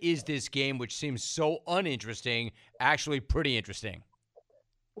 Why is this game, which seems so uninteresting, actually pretty interesting?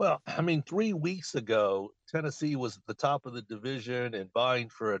 Well, I mean, 3 weeks ago, Tennessee was at the top of the division and vying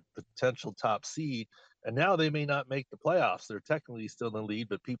for a potential top seed. And now they may not make the playoffs. They're technically still in the lead,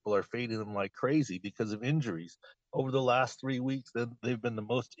 but people are fading them like crazy because of injuries. Over the last 3 weeks, they've been the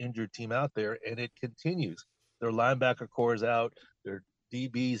most injured team out there, and it continues. Their linebacker core is out. Their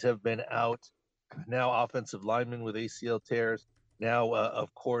DBs have been out. Now offensive linemen with ACL tears. Now,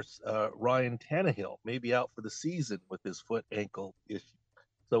 of course, Ryan Tannehill may be out for the season with his foot ankle issue.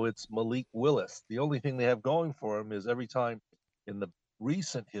 So it's Malik Willis. The only thing they have going for him is every time in the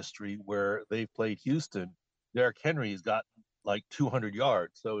recent history where they've played Houston, Derrick Henry's got like 200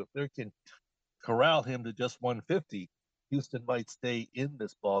 yards. So if they can corral him to just 150, Houston might stay in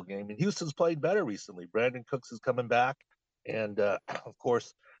this ball game. And Houston's played better recently. Brandon Cooks is coming back, and of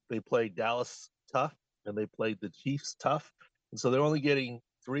course they played Dallas tough, and they played the Chiefs tough, and so they're only getting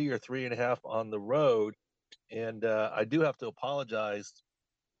 3 or 3.5 on the road. And I do have to apologize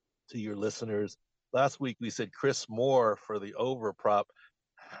to your listeners. Last week we said Chris Moore for the over prop.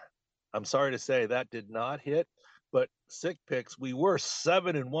 I'm sorry to say that did not hit, but sick picks, we were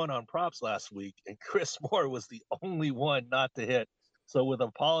 7-1 on props last week, and Chris Moore was the only one not to hit. So with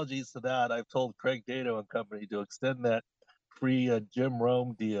apologies to that, I've told Craig Dato and company to extend that free Jim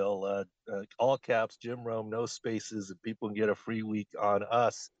Rome deal, all caps Jim Rome, no spaces, and people can get a free week on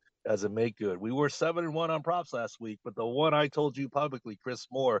us as a make good. We were 7-1 on props last week, but the one I told you publicly, Chris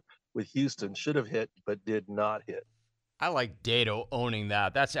Moore with Houston, should have hit but did not hit. I like Dado owning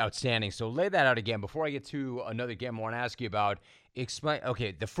that. That's outstanding. So lay that out again. Before I get to another game I want to ask you about, explain,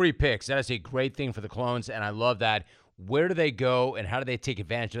 okay, the free picks. That is a great thing for the Clones, and I love that. Where do they go, and how do they take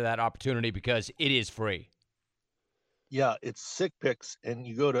advantage of that opportunity? Because it is free. Yeah, it's Sick Picks, and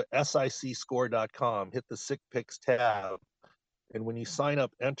you go to sicscore.com, hit the Sick Picks tab, and when you sign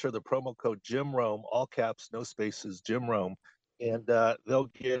up, enter the promo code Jim Rome, all caps, no spaces, Jim Rome, and they'll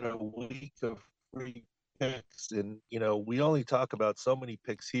get a week of free picks. And we only talk about so many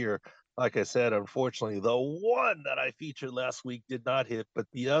picks here. Like I said, unfortunately, the one that I featured last week did not hit, but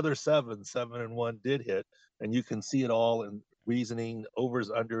the other 7 and 1 did hit, and you can see it all in reasoning,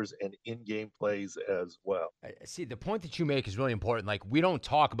 overs, unders, and in-game plays as well. See, the point that you make is really important. Like, we don't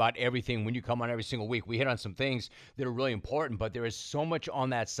talk about everything when you come on every single week. We hit on some things that are really important, but there is so much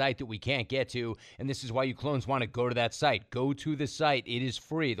on that site that we can't get to, and this is why you clones want to go to that site. Go to the site. It is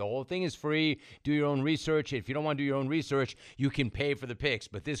free. The whole thing is free. Do your own research. If you don't want to do your own research, you can pay for the picks,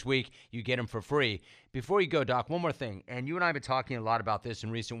 but this week, you get them for free. Before you go, Doc, one more thing, and you and I have been talking a lot about this in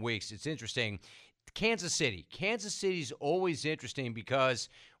recent weeks. It's interesting. Kansas City. Kansas City's always interesting because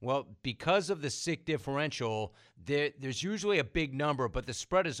of the sick differential, there's usually a big number, but the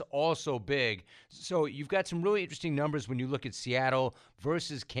spread is also big. So you've got some really interesting numbers when you look at Seattle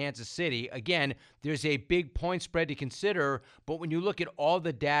versus Kansas City. Again, there's a big point spread to consider, but when you look at all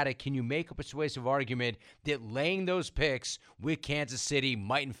the data, can you make a persuasive argument that laying those picks with Kansas City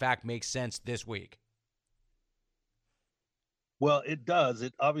might in fact make sense this week? Well, it does.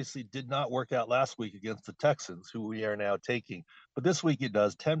 It obviously did not work out last week against the Texans, who we are now taking. But this week it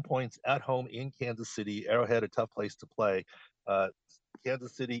does. 10 points at home in Kansas City. Arrowhead, a tough place to play.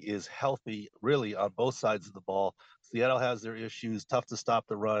 Kansas City is healthy, really, on both sides of the ball. Seattle has their issues. Tough to stop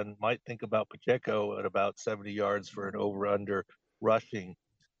the run. Might think about Pacheco at about 70 yards for an over-under rushing.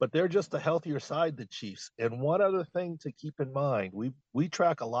 But they're just a healthier side, the Chiefs. And one other thing to keep in mind, we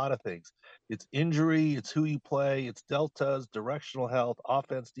track a lot of things. It's injury, it's who you play, it's deltas, directional health,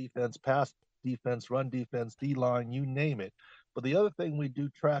 offense, defense, pass defense, run defense, D-line, you name it. But the other thing we do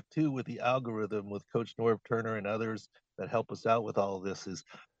track too with the algorithm with Coach Norv Turner and others that help us out with all of this is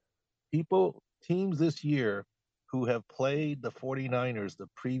teams this year who have played the 49ers the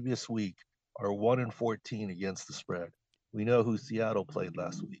previous week are 1-14 against the spread. We know who Seattle played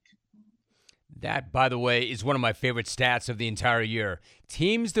last week. That, by the way, is one of my favorite stats of the entire year.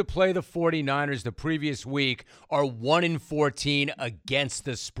 Teams that play the 49ers the previous week are 1-14 against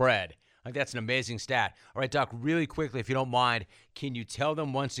the spread. Like, that's an amazing stat. All right, Doc, really quickly, if you don't mind, can you tell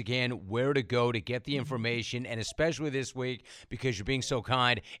them once again where to go to get the information, and especially this week, because you're being so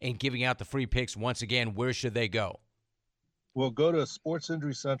kind and giving out the free picks once again, where should they go? Well, go to Sports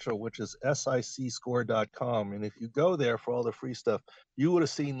Injury Central, which is sicscore.com. And if you go there for all the free stuff, you would have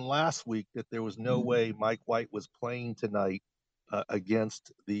seen last week that there was no way Mike White was playing tonight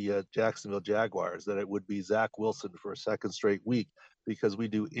against the Jacksonville Jaguars, that it would be Zach Wilson for a second straight week, because we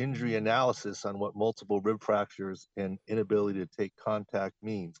do injury analysis on what multiple rib fractures and inability to take contact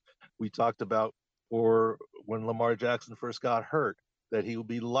means. We talked about, or when Lamar Jackson first got hurt, that he would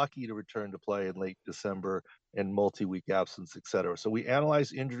be lucky to return to play in late December and multi-week absence, et cetera. So we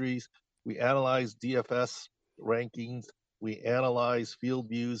analyze injuries, we analyze DFS rankings, we analyze field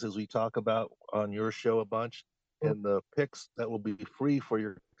views, as we talk about on your show a bunch, and the picks that will be free for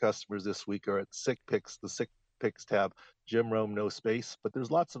your customers this week are at Sick Picks, the Sick Picks tab, Jim Rome, no space. But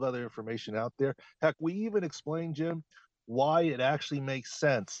there's lots of other information out there. Heck, we even explain, Jim, why it actually makes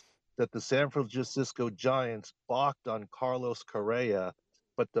sense that the San Francisco Giants balked on Carlos Correa,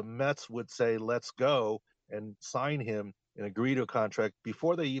 but the Mets would say, let's go and sign him and agree to a contract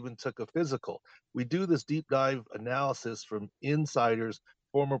before they even took a physical. We do this deep dive analysis from insiders,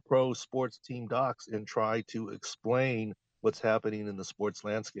 former pro sports team docs, and try to explain what's happening in the sports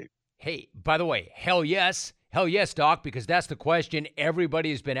landscape. Hey, by the way, hell yes. Hell yes, Doc, because that's the question everybody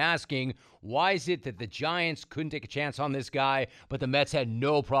has been asking. Why is it that the Giants couldn't take a chance on this guy, but the Mets had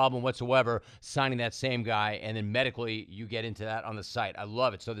no problem whatsoever signing that same guy, and then medically you get into that on the site. I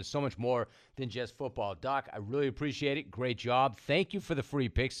love it. So there's so much more than just football. Doc, I really appreciate it. Great job. Thank you for the free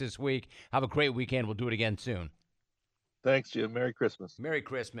picks this week. Have a great weekend. We'll do it again soon. Thanks, Jim. Merry Christmas. Merry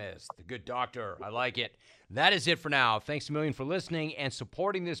Christmas. The good doctor. I like it. That is it for now. Thanks a million for listening and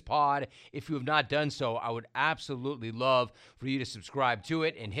supporting this pod. If you have not done so, I would absolutely love for you to subscribe to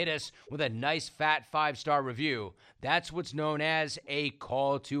it and hit us with a nice fat 5-star review. That's what's known as a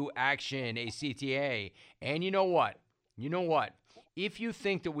call to action, a CTA. And you know what? If you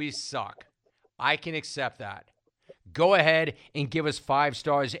think that we suck, I can accept that. go ahead and give us 5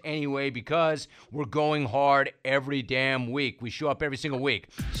 stars anyway, because we're going hard every damn week. We show up every single week.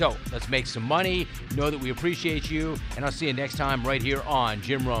 So let's make some money. Know that we appreciate you, and I'll see you next time right here on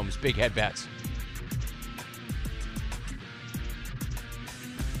Jim Rome's Big Head Bets.